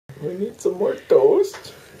We need some more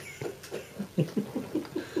toast.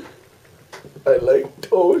 I like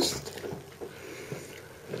toast.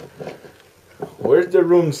 Where's the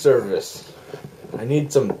room service? I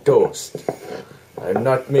need some toast. I'm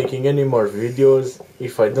not making any more videos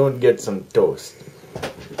if I don't get some toast.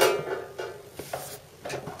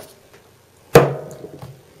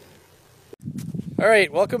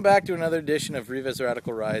 Alright, welcome back to another edition of Riva's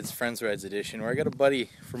Radical Rides, Friends Rides edition, where I got a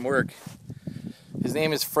buddy from work. His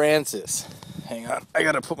name is Francis. Hang on, I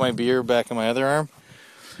gotta put my beer back in my other arm.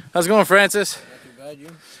 How's it going, Francis? Not too bad,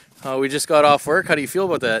 you? We just got off work. How do you feel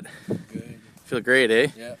about that? Good. Feel great, eh?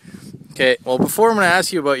 Yeah. Okay, well, before I'm going to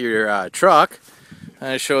ask you about your truck, I'm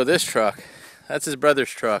going to show this truck. That's his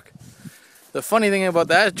brother's truck. The funny thing about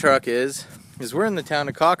that truck is we're in the town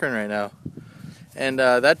of Cochrane right now. And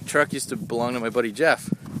that truck used to belong to my buddy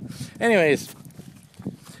Jeff. Anyways,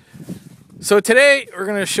 so today we're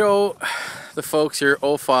going to show the folks your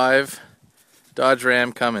 05 Dodge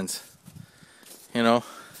Ram Cummins. You know,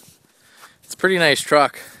 it's a pretty nice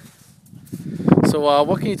truck. So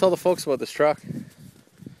what can you tell the folks about this truck?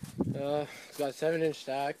 It's got 7-inch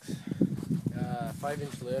stacks,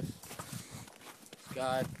 5-inch lift. It's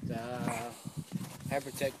got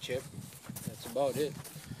HyperTech chip. That's about it.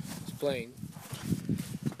 It's plain.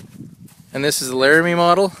 And this is the Laramie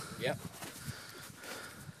model? Yep.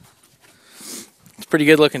 It's a pretty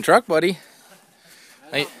good looking truck, buddy.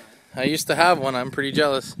 I used to have one. I'm pretty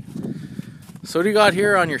jealous. So what do you got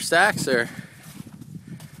here on your stacks there?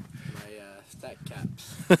 My stack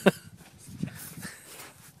caps.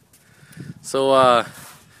 So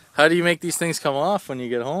how do you make these things come off when you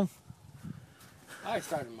get home? I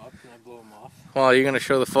start them up and I blow them off. Well, are you going to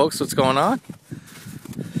show the folks what's going on?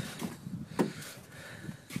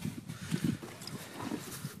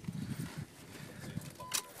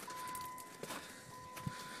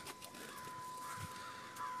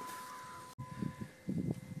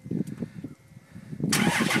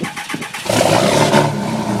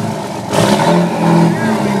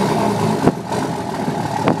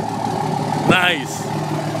 Nice.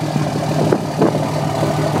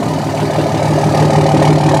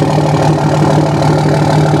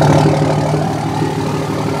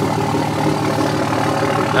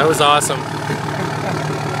 That was awesome.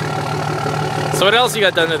 So what else you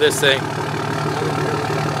got done to this thing?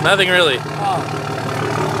 Nothing really. Oh.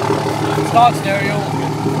 Stock stereo.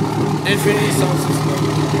 Infinity sound system.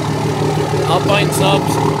 Alpine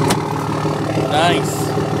subs. Nice.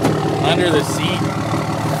 Under the seat.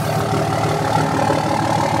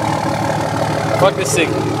 Fuck this thing.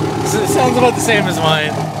 It sounds about the same as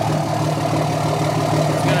mine.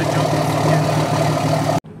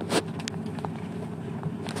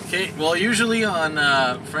 Okay, well usually on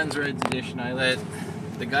Friends Rides Edition I let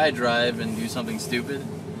the guy drive and do something stupid.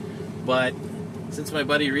 But since my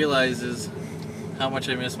buddy realizes how much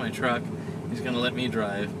I miss my truck, he's going to let me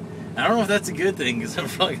drive. I don't know if that's a good thing because I'm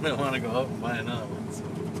probably going to want to go out and buy another one. So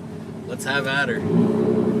let's have at her.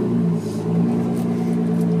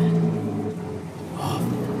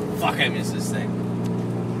 Fuck, I miss this thing.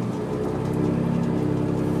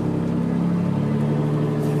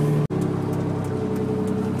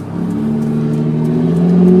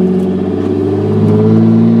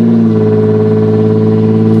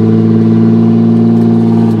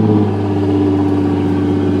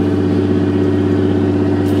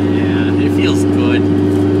 Yeah, it feels good.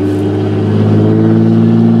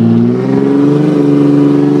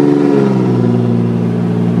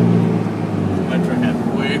 My truck had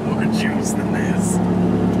way more juice than this.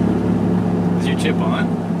 Is your chip on?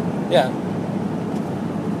 Yeah.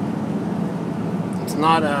 It's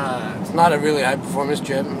not a really high performance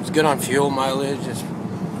chip. It's good on fuel mileage. It's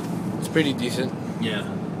pretty decent. Yeah.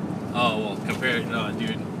 Oh, well, compared, no,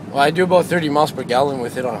 dude. Well, I do about 30 miles per gallon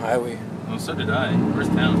with it on a highway. Oh, so did I. Where's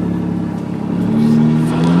town?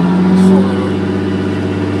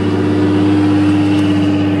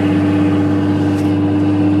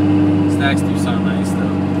 Stacks do sound nice,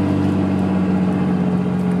 though.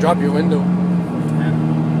 Drop your window.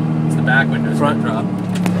 Yeah. It's the back window. Front drop.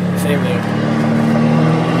 Same there.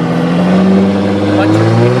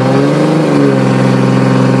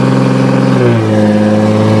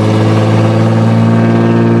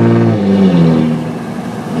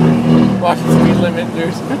 Watch the speed limit,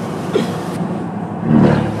 dude.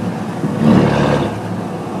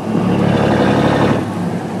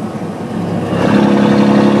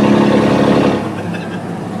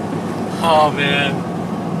 Oh man,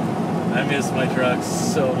 I miss my trucks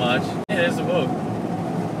so much. Yeah, there's a boat.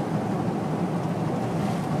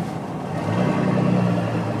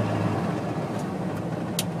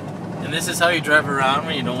 And this is how you drive around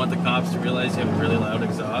when you don't want the cops to realize you have a really loud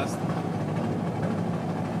exhaust.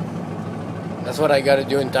 That's what I gotta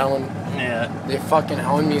do in town. Yeah. They fucking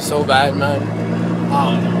hound me so bad, man.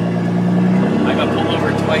 Oh no. I got pulled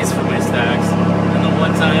over twice for my stacks. And the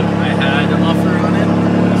one time I had a muffler on it,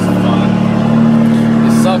 it was fun.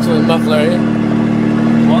 It sucks with muffler, eh?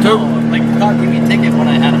 Well, no, like the cop gave me a ticket when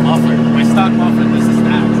I had a muffler. My stock muffler, this is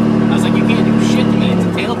stacks. I was like, you can't do shit to me, it's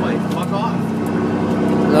a tailpipe, fuck off.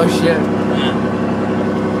 No shit. Yeah.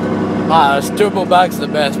 This turbo back's the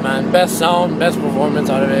best, man. Best sound, best performance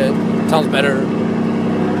out of it. Sounds better.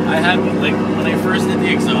 I had, like, when I first did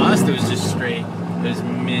the exhaust, it was just straight. It was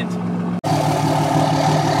mint.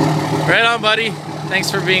 Right on, buddy. Thanks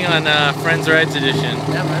for being on Friends Rides Edition.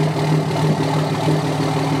 Yeah, man.